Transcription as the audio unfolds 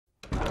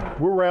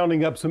We're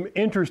rounding up some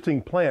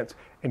interesting plants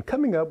and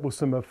coming up with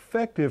some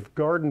effective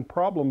garden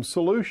problem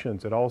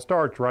solutions. It all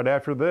starts right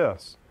after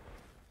this.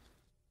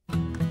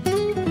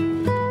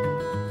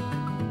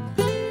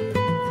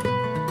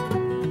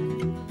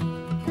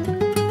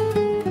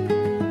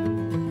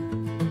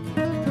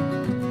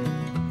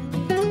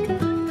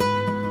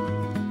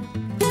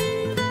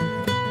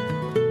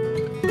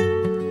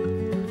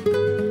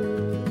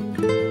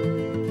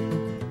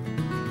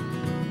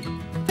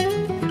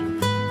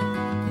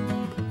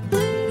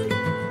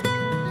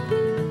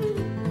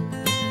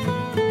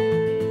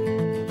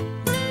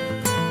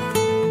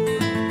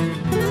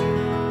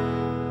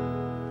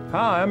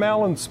 Hi, I'm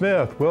Alan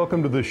Smith.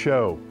 Welcome to the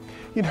show.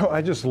 You know,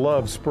 I just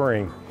love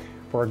spring.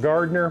 For a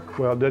gardener,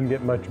 well, it doesn't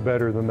get much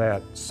better than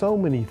that. So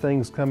many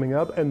things coming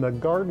up, and the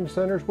garden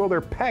centers, well, they're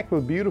packed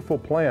with beautiful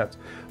plants,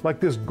 like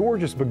this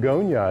gorgeous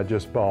begonia I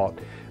just bought.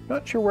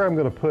 Not sure where I'm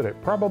going to put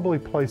it. Probably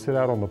place it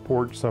out on the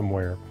porch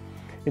somewhere.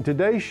 In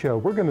today's show,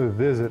 we're going to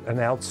visit an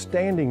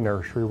outstanding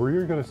nursery where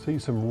you're going to see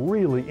some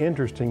really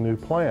interesting new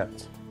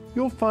plants.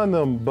 You'll find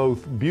them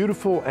both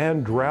beautiful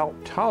and drought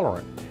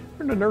tolerant.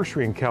 They're in a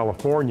nursery in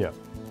California.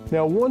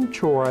 Now, one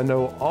chore I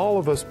know all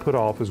of us put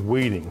off is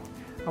weeding.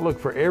 I look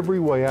for every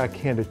way I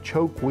can to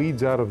choke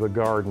weeds out of the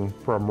garden,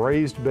 from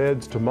raised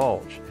beds to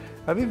mulch.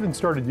 I've even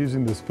started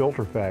using this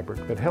filter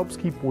fabric that helps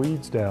keep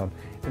weeds down.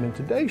 And in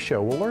today's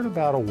show, we'll learn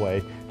about a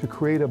way to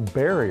create a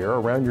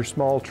barrier around your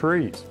small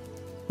trees.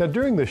 Now,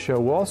 during this show,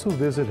 we'll also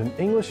visit an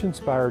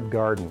English-inspired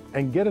garden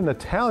and get an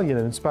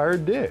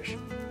Italian-inspired dish.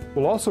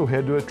 We'll also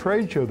head to a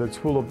trade show that's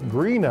full of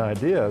green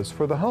ideas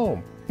for the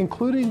home,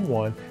 including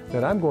one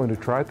that I'm going to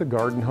try at the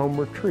Garden Home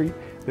Retreat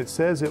that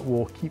says it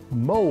will keep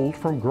mold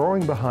from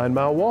growing behind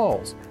my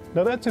walls.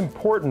 Now, that's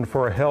important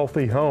for a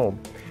healthy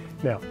home.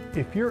 Now,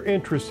 if you're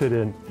interested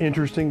in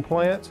interesting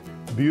plants,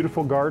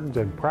 beautiful gardens,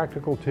 and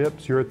practical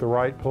tips, you're at the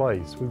right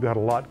place. We've got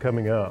a lot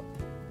coming up.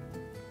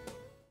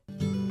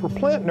 For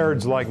plant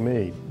nerds like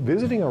me,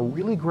 visiting a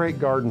really great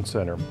garden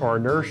center or a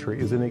nursery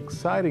is an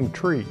exciting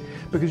treat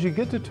because you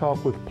get to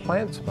talk with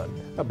plantsmen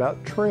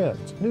about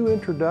trends, new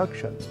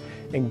introductions,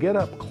 and get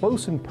up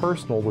close and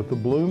personal with the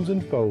blooms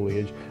and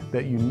foliage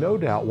that you no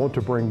doubt want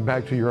to bring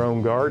back to your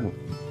own garden.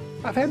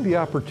 I've had the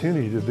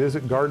opportunity to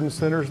visit garden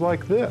centers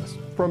like this,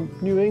 from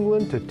New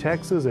England to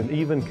Texas and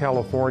even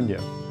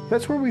California.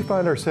 That's where we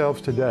find ourselves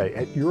today,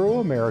 at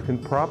Euro-American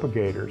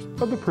Propagators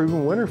of the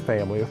Proven Winter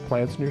family of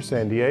plants near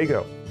San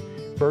Diego.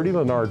 Bertie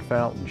Leonard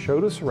Fountain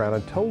showed us around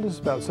and told us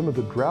about some of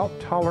the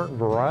drought-tolerant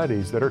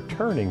varieties that are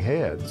turning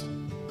heads.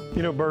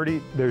 You know,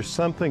 Bertie, there's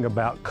something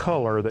about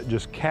color that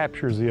just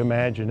captures the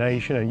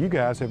imagination, and you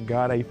guys have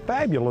got a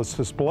fabulous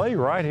display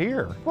right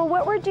here. Well,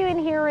 what we're doing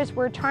here is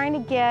we're trying to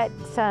get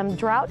some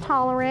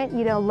drought-tolerant,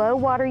 low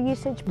water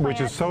usage plants.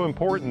 Which is so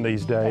important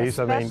these days,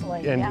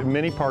 Especially, in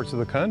many parts of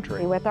the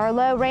country. With our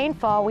low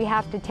rainfall, we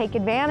have to take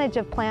advantage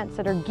of plants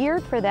that are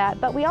geared for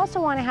that, but we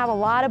also want to have a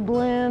lot of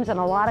blooms and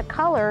a lot of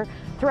color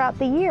throughout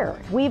the year.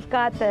 We've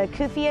got the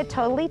Kufia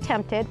Totally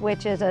Tempted,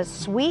 which is a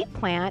sweet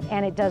plant,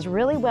 and it does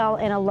really well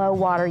in a low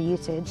water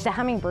usage. The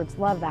hummingbirds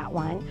love that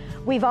one.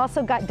 We've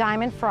also got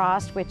Diamond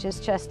Frost, which is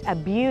just a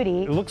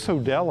beauty. It looks so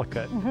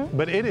delicate,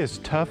 but it is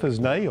tough as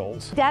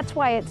nails. That's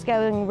why it's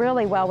going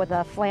really well with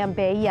a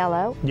flambe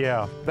yellow.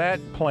 Yeah, that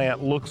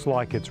plant looks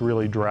like it's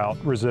really drought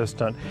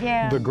resistant.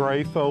 Yeah. The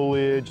gray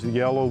foliage, the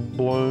yellow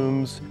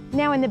blooms.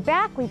 Now in the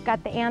back, we've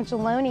got the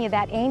Angelonia,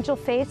 that angel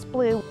face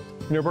blue.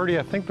 You know, Bertie,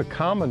 I think the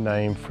common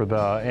name for the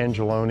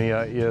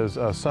Angelonia is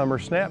a summer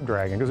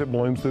snapdragon because it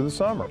blooms through the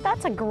summer.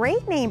 That's a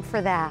great name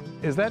for that.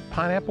 Is that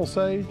pineapple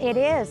sage? It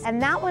is, and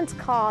that one's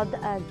called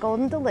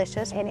Golden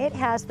Delicious, and it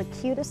has the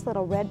cutest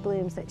little red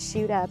blooms that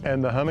shoot up.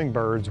 And the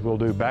hummingbirds will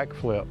do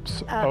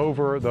backflips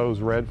over those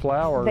red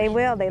flowers. They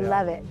will, they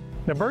love it.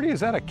 Now, Bertie, is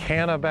that a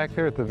canna back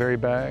there at the very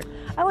back?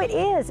 Oh, it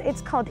is.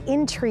 It's called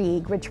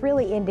Intrigue, which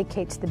really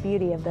indicates the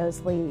beauty of those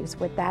leaves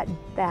with that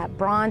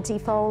bronzy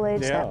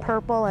foliage, that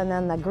purple, and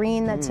then the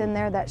green that's in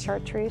there, that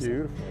chartreuse.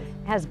 Beautiful.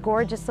 It has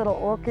gorgeous little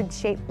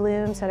orchid-shaped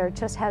blooms that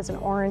just has an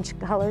orange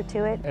color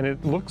to it. And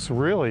it looks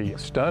really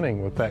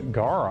stunning with that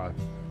Gara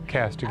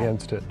cast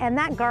against it. And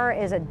that Gara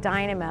is a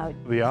dynamo.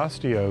 The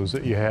osteos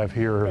that you have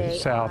here are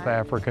South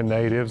African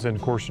natives, and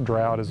of course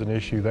drought is an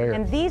issue there.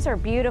 And these are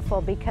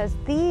beautiful because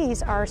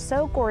these are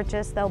so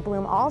gorgeous. They'll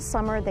bloom all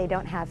summer. They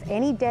don't have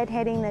any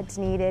deadheading that's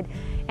needed,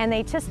 and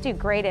they just do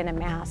great in a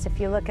mass. If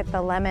you look at the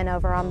lemon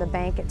over on the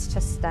bank, it's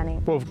just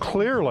stunning. Well,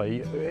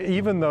 clearly,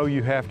 even though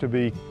you have to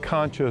be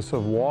conscious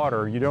of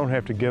water, you don't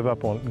have to give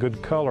up on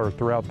good color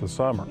throughout the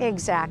summer.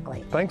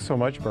 Exactly. Thanks so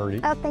much,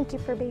 Bertie. Oh, thank you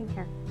for being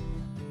here.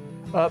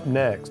 Up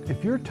next,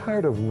 if you're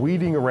tired of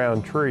weeding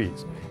around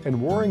trees and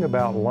worrying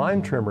about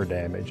line trimmer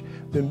damage,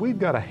 then we've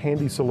got a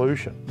handy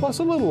solution. Plus,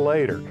 a little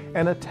later,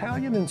 an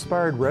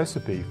Italian-inspired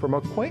recipe from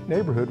a quaint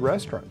neighborhood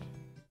restaurant.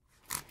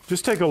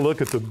 Just take a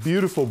look at the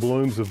beautiful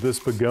blooms of this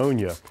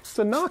begonia. It's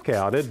a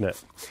knockout, isn't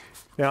it?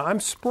 Now,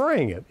 I'm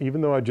spraying it, even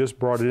though I just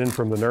brought it in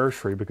from the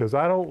nursery, because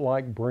I don't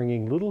like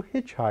bringing little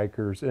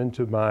hitchhikers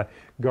into my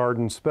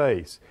garden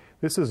space.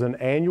 This is an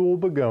annual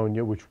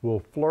begonia which will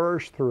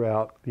flourish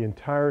throughout the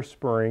entire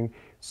spring,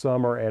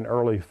 summer, and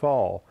early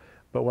fall.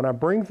 But when I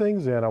bring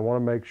things in, I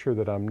want to make sure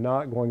that I'm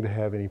not going to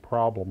have any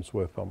problems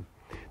with them.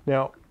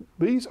 Now,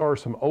 these are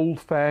some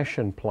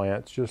old-fashioned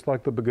plants, just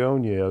like the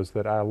begonias,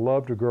 that I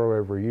love to grow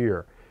every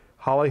year.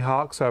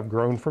 Hollyhocks I've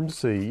grown from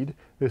seed.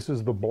 This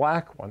is the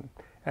black one.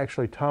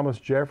 Actually, Thomas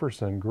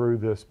Jefferson grew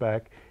this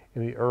back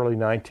in the early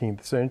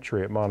 19th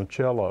century at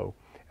Monticello.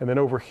 And then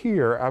over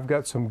here, I've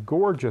got some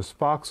gorgeous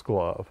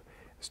foxglove.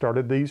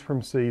 Started these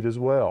from seed as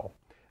well.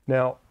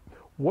 Now,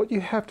 what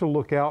you have to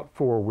look out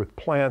for with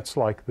plants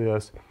like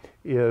this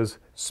is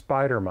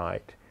spider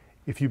mite.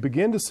 If you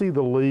begin to see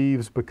the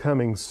leaves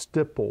becoming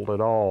stippled at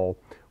all,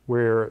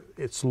 where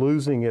it's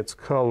losing its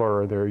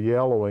color, they're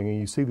yellowing, and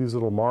you see these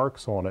little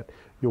marks on it,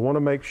 you'll want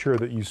to make sure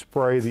that you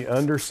spray the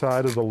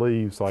underside of the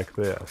leaves like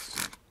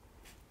this.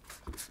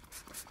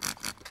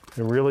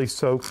 And really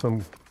soak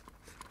them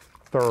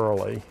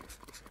thoroughly.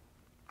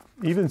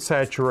 Even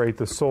saturate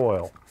the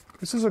soil.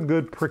 This is a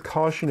good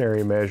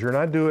precautionary measure, and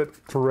I do it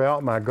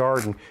throughout my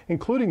garden,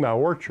 including my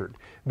orchard.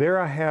 There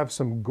I have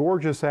some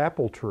gorgeous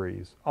apple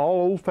trees,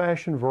 all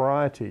old-fashioned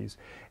varieties,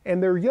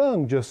 and they're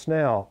young just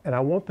now, and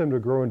I want them to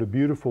grow into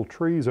beautiful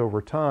trees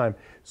over time.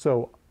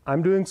 So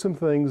I'm doing some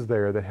things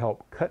there that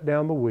help cut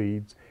down the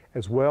weeds,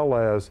 as well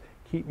as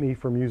keep me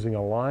from using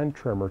a line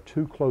trimmer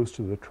too close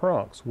to the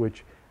trunks,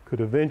 which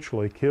could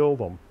eventually kill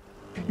them.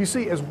 You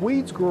see, as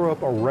weeds grow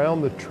up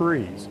around the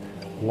trees,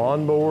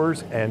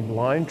 lawnmowers and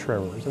line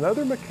trimmers and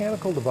other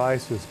mechanical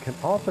devices can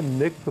often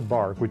nick the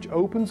bark, which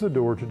opens the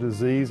door to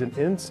disease and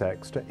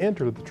insects to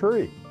enter the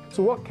tree.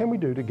 So what can we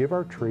do to give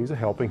our trees a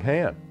helping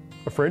hand?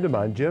 A friend of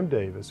mine, Jim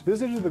Davis,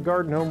 visited the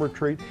Garden Home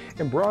Retreat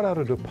and brought out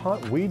a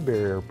DuPont weed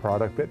barrier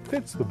product that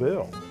fits the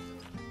bill.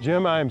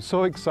 Jim, I am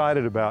so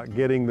excited about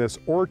getting this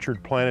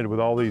orchard planted with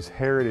all these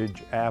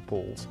heritage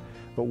apples.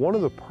 But one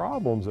of the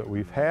problems that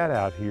we've had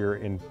out here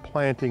in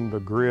planting the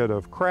grid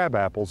of crab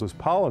apples as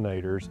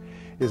pollinators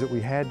is that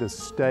we had to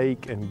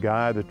stake and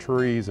guide the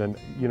trees, and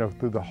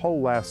through the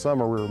whole last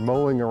summer we were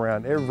mowing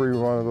around every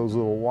one of those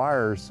little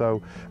wires.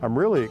 So I'm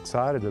really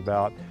excited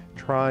about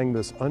trying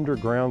this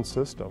underground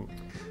system.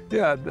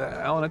 Yeah,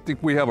 Alan, I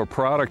think we have a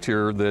product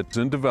here that's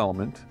in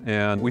development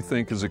and we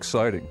think is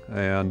exciting,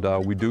 and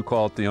we do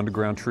call it the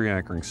underground tree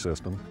anchoring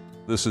system.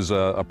 This is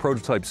a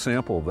prototype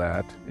sample of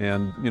that,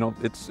 and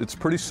it's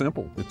pretty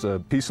simple. It's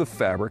a piece of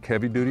fabric,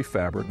 heavy-duty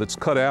fabric, that's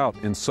cut out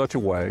in such a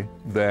way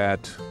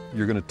that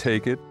you're going to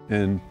take it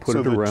and put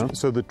it around.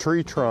 So the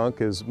tree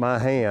trunk is my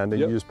hand,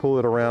 and you just pull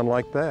it around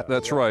like that.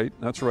 That's right,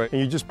 that's right.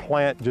 And you just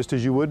plant just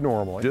as you would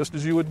normally. Just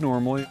as you would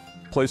normally.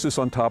 Place this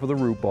on top of the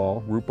root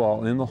ball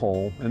in the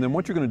hole, and then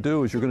what you're going to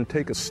do is you're going to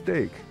take a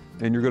stake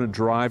and you're going to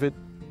drive it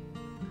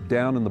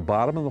down in the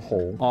bottom of the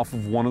hole off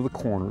of one of the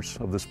corners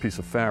of this piece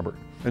of fabric.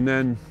 And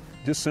then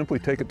just simply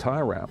take a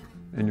tie wrap,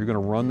 and you're going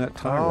to run that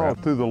tie wrap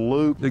through the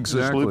loop.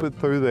 Exactly. Just loop it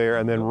through there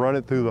and then run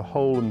it through the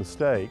hole in the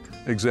stake.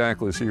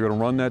 Exactly. So you're going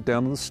to run that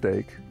down to the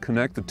stake,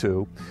 connect the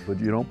two, but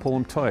you don't pull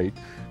them tight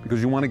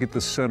because you want to get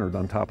this centered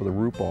on top of the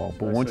root ball.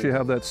 But once you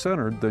have that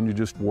centered, then you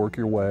just work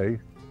your way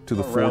to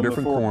the four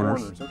different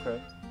corners.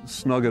 Okay.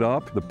 Snug it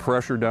up. The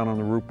pressure down on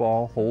the root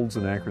ball holds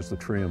and anchors the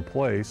tree in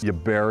place. You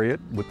bury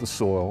it with the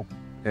soil,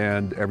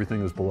 and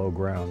everything is below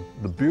ground.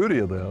 The beauty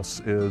of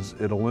this is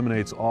it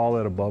eliminates all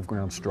that above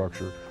ground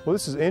structure. Well,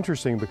 this is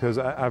interesting because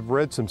I've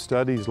read some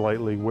studies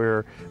lately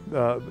where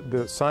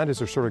the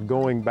scientists are sort of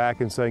going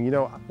back and saying,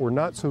 we're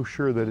not so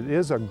sure that it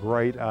is a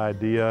great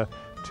idea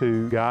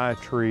to guy a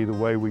tree the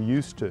way we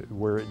used to,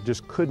 where it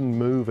just couldn't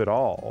move at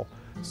all.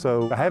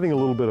 So by having a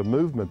little bit of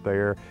movement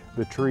there,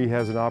 the tree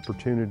has an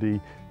opportunity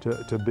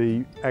to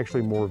be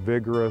actually more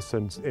vigorous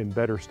and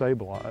better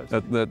stabilized.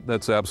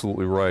 That's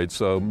absolutely right.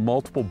 So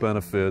multiple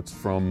benefits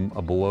from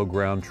a below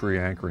ground tree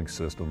anchoring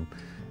system,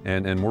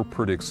 and we're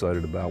pretty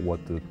excited about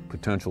what the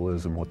potential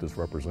is and what this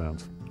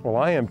represents. Well,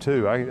 I am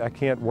too. I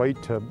can't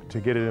wait to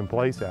get it in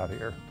place out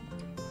here.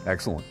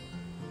 Excellent.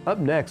 Up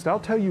next, I'll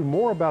tell you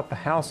more about the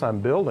house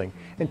I'm building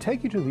and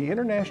take you to the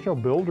International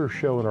Builders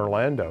Show in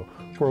Orlando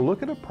for a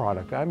look at a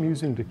product I'm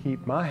using to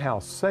keep my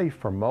house safe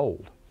from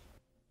mold.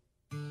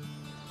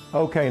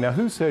 Okay, now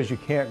who says you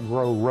can't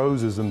grow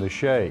roses in the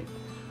shade?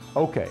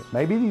 Okay,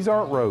 maybe these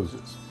aren't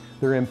roses.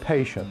 They're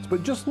impatiens,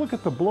 but just look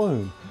at the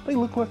bloom. They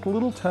look like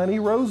little tiny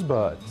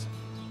rosebuds.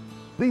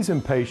 These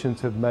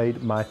impatiens have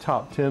made my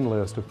top 10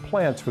 list of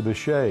plants for the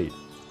shade.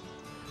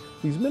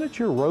 These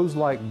miniature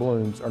rose-like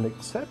blooms are an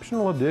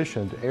exceptional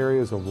addition to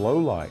areas of low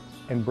light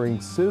and bring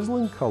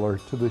sizzling color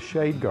to the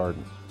shade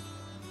garden.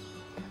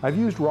 I've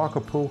used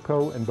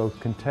Rockapulco in both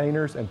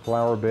containers and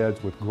flower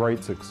beds with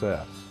great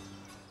success.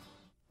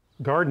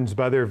 Gardens,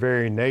 by their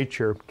very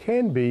nature,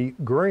 can be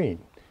green.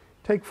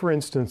 Take, for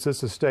instance,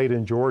 this estate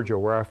in Georgia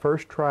where I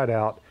first tried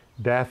out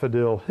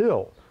Daffodil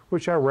Hill,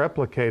 which I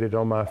replicated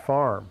on my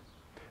farm.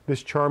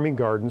 This charming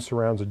garden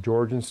surrounds a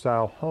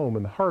Georgian-style home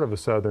in the heart of a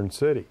southern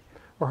city.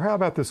 Or how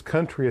about this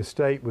country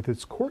estate with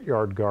its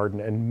courtyard garden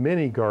and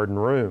many garden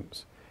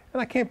rooms?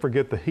 And I can't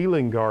forget the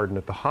healing garden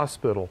at the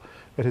hospital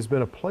that has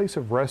been a place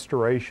of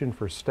restoration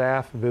for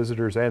staff,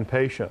 visitors, and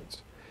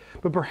patients.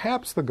 But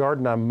perhaps the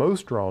garden I'm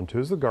most drawn to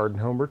is the Garden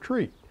Home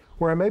Retreat,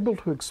 where I'm able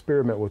to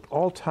experiment with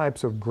all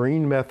types of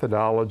green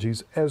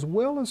methodologies as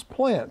well as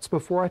plants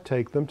before I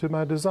take them to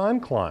my design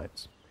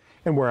clients,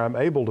 and where I'm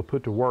able to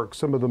put to work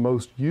some of the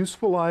most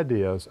useful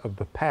ideas of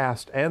the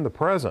past and the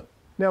present.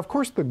 Now, of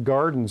course, the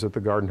gardens at the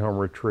Garden Home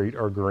Retreat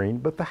are green,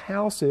 but the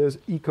house is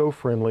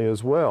eco-friendly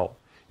as well.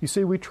 You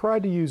see, we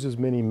tried to use as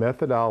many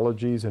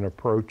methodologies and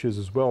approaches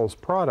as well as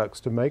products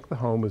to make the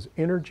home as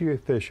energy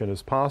efficient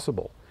as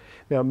possible.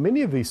 Now,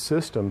 many of these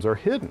systems are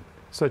hidden,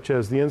 such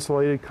as the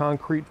insulated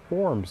concrete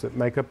forms that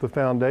make up the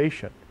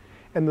foundation,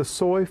 and the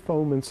soy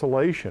foam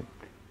insulation,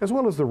 as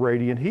well as the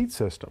radiant heat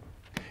system.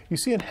 You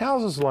see, in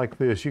houses like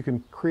this, you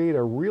can create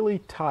a really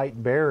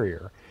tight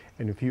barrier,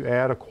 and if you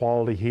add a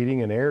quality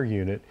heating and air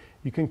unit,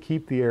 you can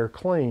keep the air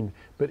clean.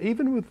 But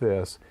even with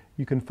this,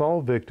 you can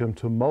fall victim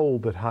to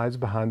mold that hides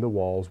behind the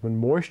walls when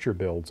moisture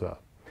builds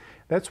up.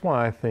 That's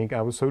why I think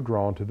I was so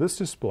drawn to this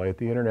display at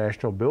the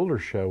International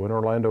Builders Show in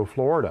Orlando,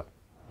 Florida.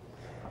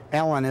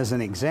 Ellen, as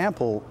an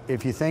example,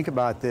 if you think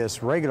about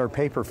this, regular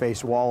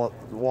paper-faced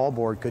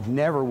wallboard could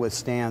never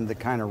withstand the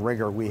kind of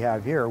rigor we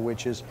have here,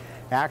 which is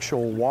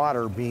actual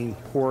water being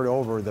poured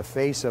over the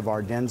face of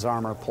our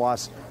Densarmor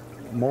Plus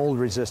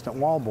mold-resistant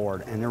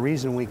wallboard. And the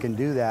reason we can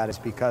do that is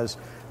because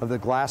of the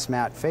glass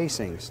mat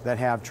facings that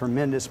have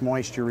tremendous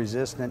moisture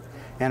resistant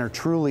and are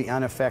truly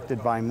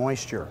unaffected by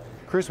moisture.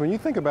 Chris, when you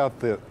think about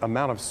the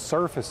amount of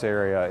surface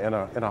area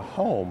in a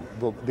home,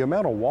 the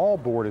amount of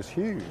wallboard is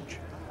huge.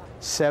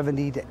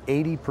 70 to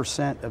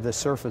 80% of the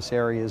surface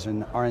areas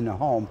are in the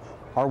home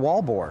are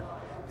wallboard.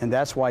 And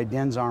that's why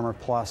Densarmor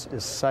Plus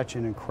is such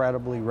an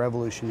incredibly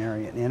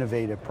revolutionary and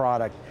innovative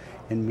product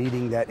in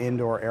meeting that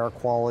indoor air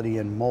quality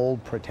and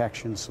mold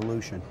protection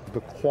solution.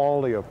 The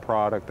quality of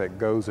product that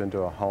goes into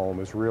a home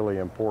is really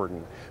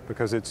important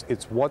because it's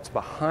what's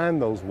behind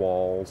those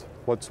walls,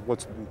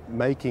 what's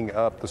making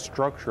up the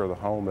structure of the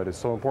home that is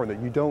so important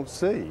that you don't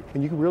see.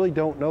 And you really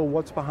don't know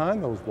what's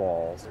behind those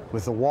walls.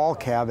 With the wall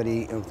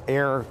cavity, of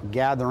air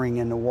gathering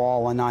in the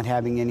wall and not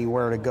having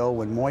anywhere to go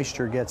when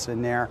moisture gets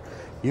in there,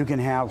 you can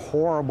have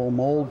horrible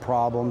mold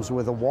problems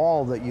with a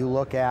wall that you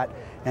look at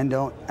and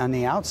don't on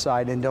the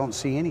outside and don't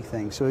see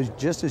anything. So it's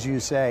just as you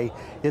say,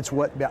 it's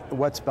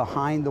what's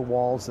behind the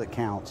walls that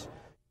counts.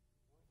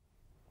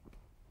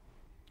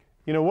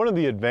 You know, one of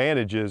the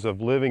advantages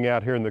of living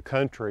out here in the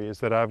country is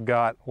that I've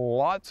got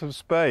lots of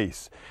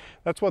space.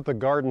 That's what the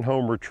Garden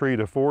Home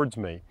Retreat affords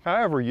me.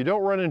 However, you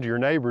don't run into your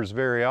neighbors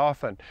very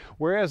often,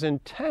 whereas in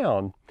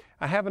town,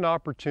 I have an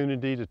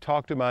opportunity to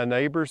talk to my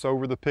neighbors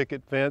over the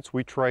picket fence.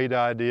 We trade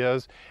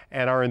ideas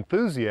and our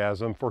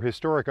enthusiasm for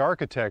historic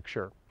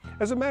architecture.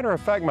 As a matter of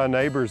fact, my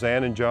neighbors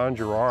Ann and John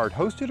Gerard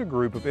hosted a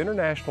group of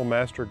international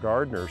master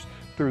gardeners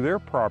through their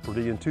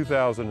property in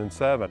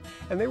 2007,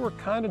 and they were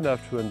kind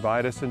enough to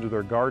invite us into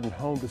their garden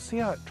home to see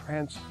how it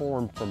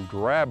transformed from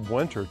drab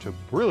winter to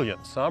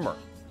brilliant summer.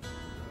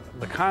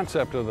 The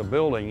concept of the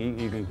building,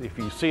 you can, if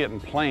you see it in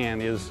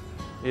plan, is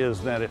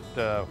that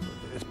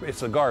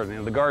it's a garden. You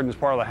know, the garden is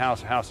part of the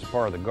house is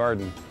part of the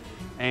garden,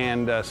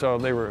 and so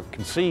they were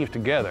conceived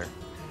together.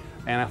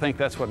 And I think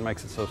that's what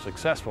makes it so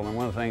successful. And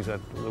one of the things that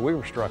we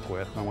were struck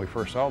with when we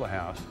first saw the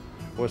house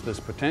was this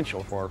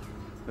potential for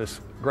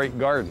this great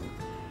garden.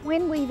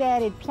 When we've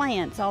added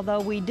plants,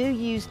 although we do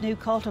use new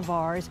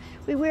cultivars,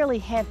 we really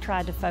have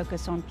tried to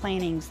focus on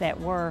plantings that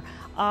were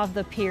of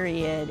the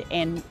period,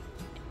 and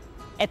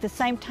at the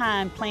same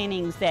time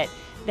plantings that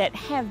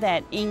have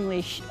that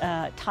English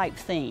type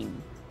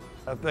theme.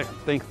 I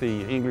think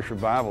the English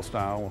revival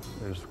style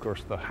is, of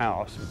course, the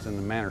house. It's in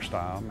the manor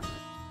style.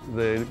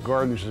 The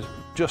garden is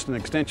just an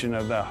extension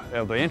of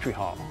the entry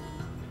hall.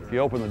 If you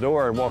open the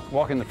door and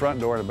walk in the front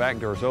door, the back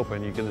door is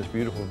open, you get this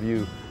beautiful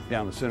view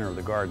down the center of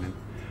the garden.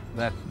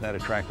 That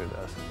attracted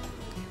us.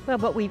 Well,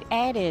 but we've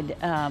added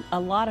a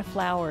lot of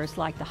flowers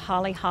like the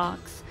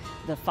hollyhocks,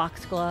 the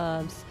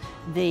foxgloves,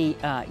 the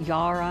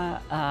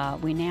yarrow.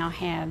 We now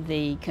have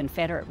the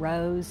Confederate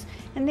rose,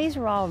 and these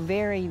are all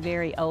very,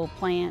 very old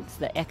plants,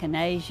 the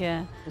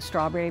echinacea, the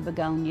strawberry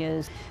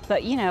begonias.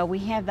 But you know, we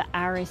have the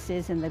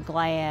irises and the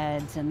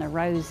glads and the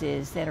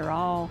roses that are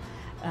all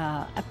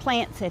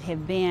plants that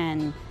have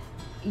been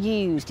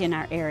used in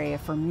our area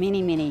for many,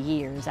 many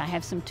years. I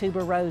have some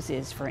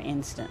tuberoses, for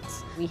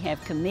instance. We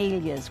have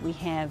camellias, we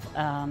have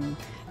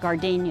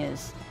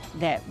gardenias,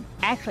 that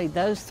actually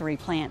those three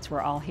plants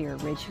were all here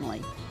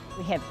originally.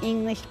 We have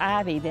English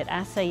ivy that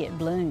I say it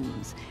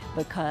blooms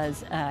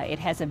because it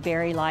has a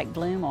berry-like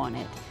bloom on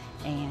it,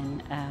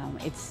 and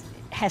it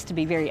has to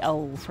be very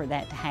old for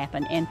that to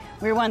happen. And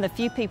we're one of the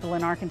few people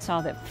in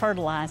Arkansas that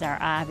fertilize our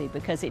ivy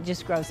because it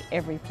just grows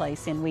every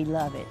place and we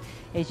love it,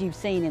 as you've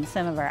seen in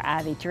some of our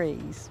ivy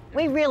trees.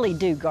 We really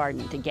do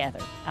garden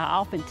together. I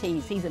often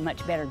tease he's a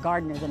much better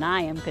gardener than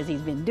I am because he's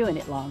been doing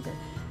it longer,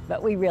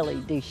 but we really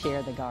do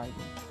share the garden.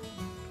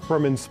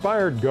 From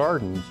inspired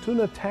gardens to an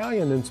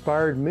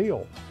Italian-inspired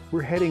meal,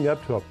 we're heading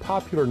up to a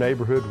popular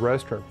neighborhood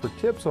restaurant for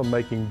tips on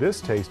making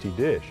this tasty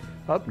dish.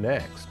 up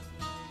next.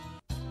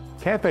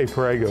 Cafe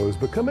Prego has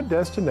become a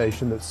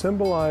destination that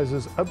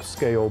symbolizes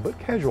upscale but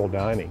casual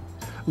dining.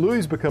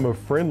 Louis become a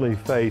friendly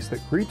face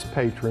that greets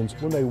patrons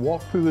when they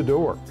walk through the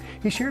door.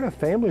 He shared a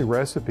family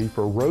recipe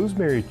for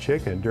rosemary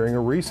chicken during a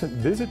recent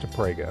visit to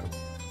Prego.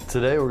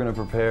 Today we're going to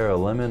prepare a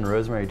lemon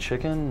rosemary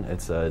chicken.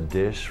 It's a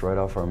dish right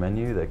off our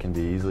menu that can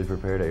be easily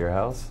prepared at your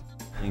house.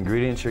 The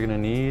ingredients you're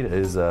going to need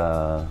is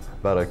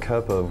about a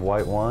cup of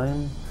white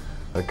wine,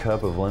 a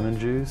cup of lemon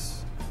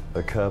juice,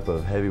 a cup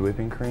of heavy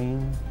whipping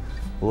cream,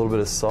 a little bit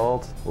of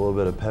salt, a little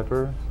bit of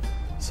pepper,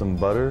 some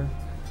butter,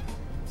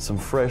 some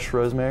fresh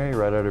rosemary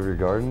right out of your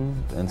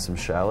garden, and some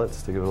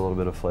shallots to give it a little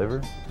bit of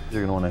flavor.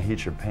 You're going to want to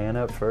heat your pan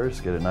up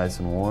first, get it nice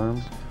and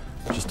warm.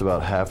 Just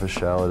about half a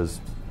shallot is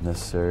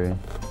necessary.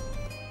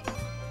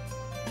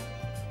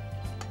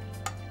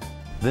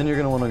 Then you're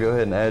going to want to go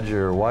ahead and add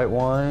your white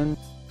wine,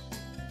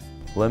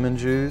 lemon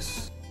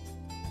juice.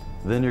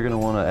 Then you're going to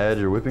want to add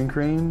your whipping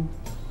cream.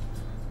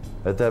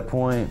 At that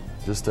point,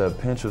 just a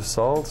pinch of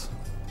salt,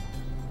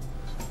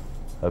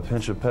 a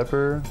pinch of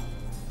pepper,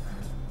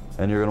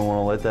 and you're going to want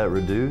to let that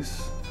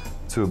reduce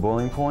to a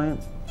boiling point.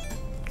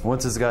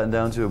 Once it's gotten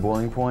down to a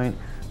boiling point,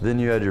 then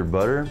you add your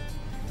butter.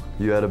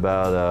 You add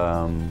about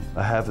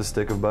a half a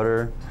stick of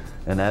butter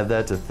and add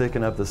that to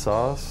thicken up the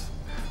sauce.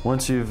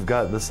 Once you've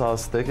got the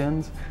sauce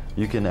thickened,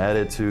 you can add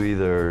it to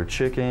either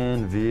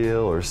chicken, veal,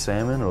 or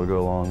salmon. It'll go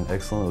along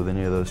excellent with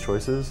any of those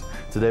choices.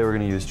 Today we're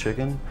going to use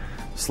chicken.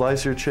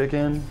 Slice your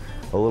chicken,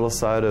 a little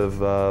side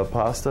of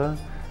pasta,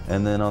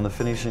 and then on the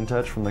finishing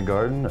touch from the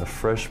garden, a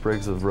fresh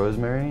sprigs of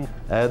rosemary.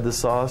 Add the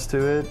sauce to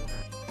it,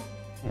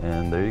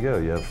 and there you go.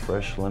 You have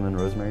fresh lemon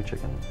rosemary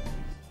chicken.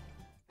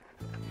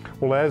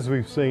 Well, as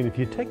we've seen, if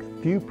you take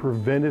a few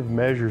preventive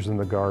measures in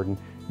the garden,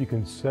 you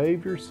can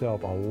save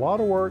yourself a lot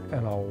of work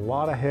and a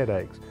lot of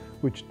headaches,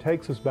 which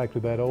takes us back to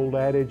that old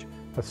adage,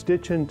 a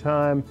stitch in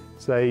time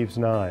saves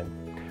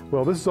 9.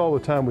 Well, this is all the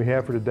time we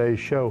have for today's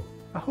show.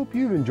 I hope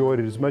you've enjoyed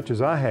it as much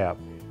as I have.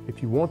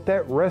 If you want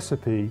that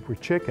recipe for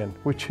chicken,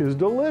 which is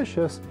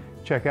delicious,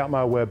 check out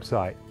my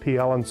website,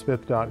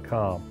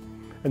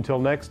 pallensmith.com. Until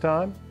next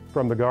time,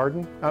 from the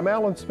garden, I'm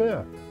Alan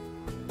Smith.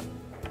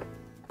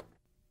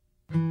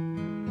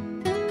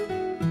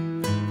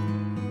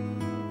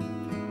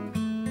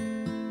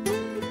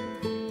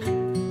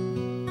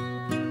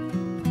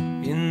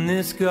 In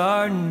this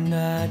garden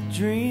I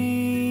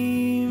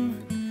dream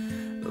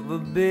of a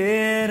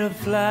bed of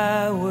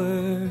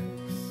flowers.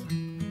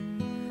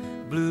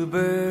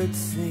 Bluebirds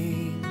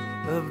sing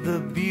of the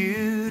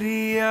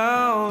beauty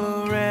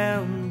all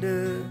around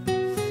us.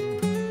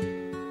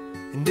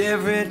 And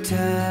every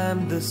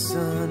time the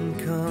sun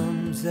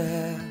comes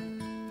out,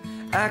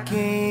 I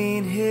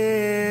can't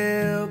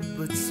help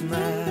but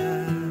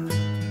smile.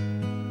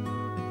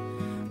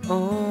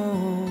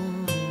 Oh,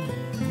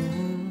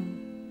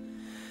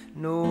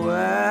 no,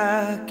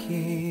 I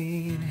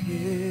can't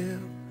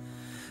help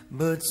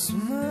but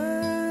smile.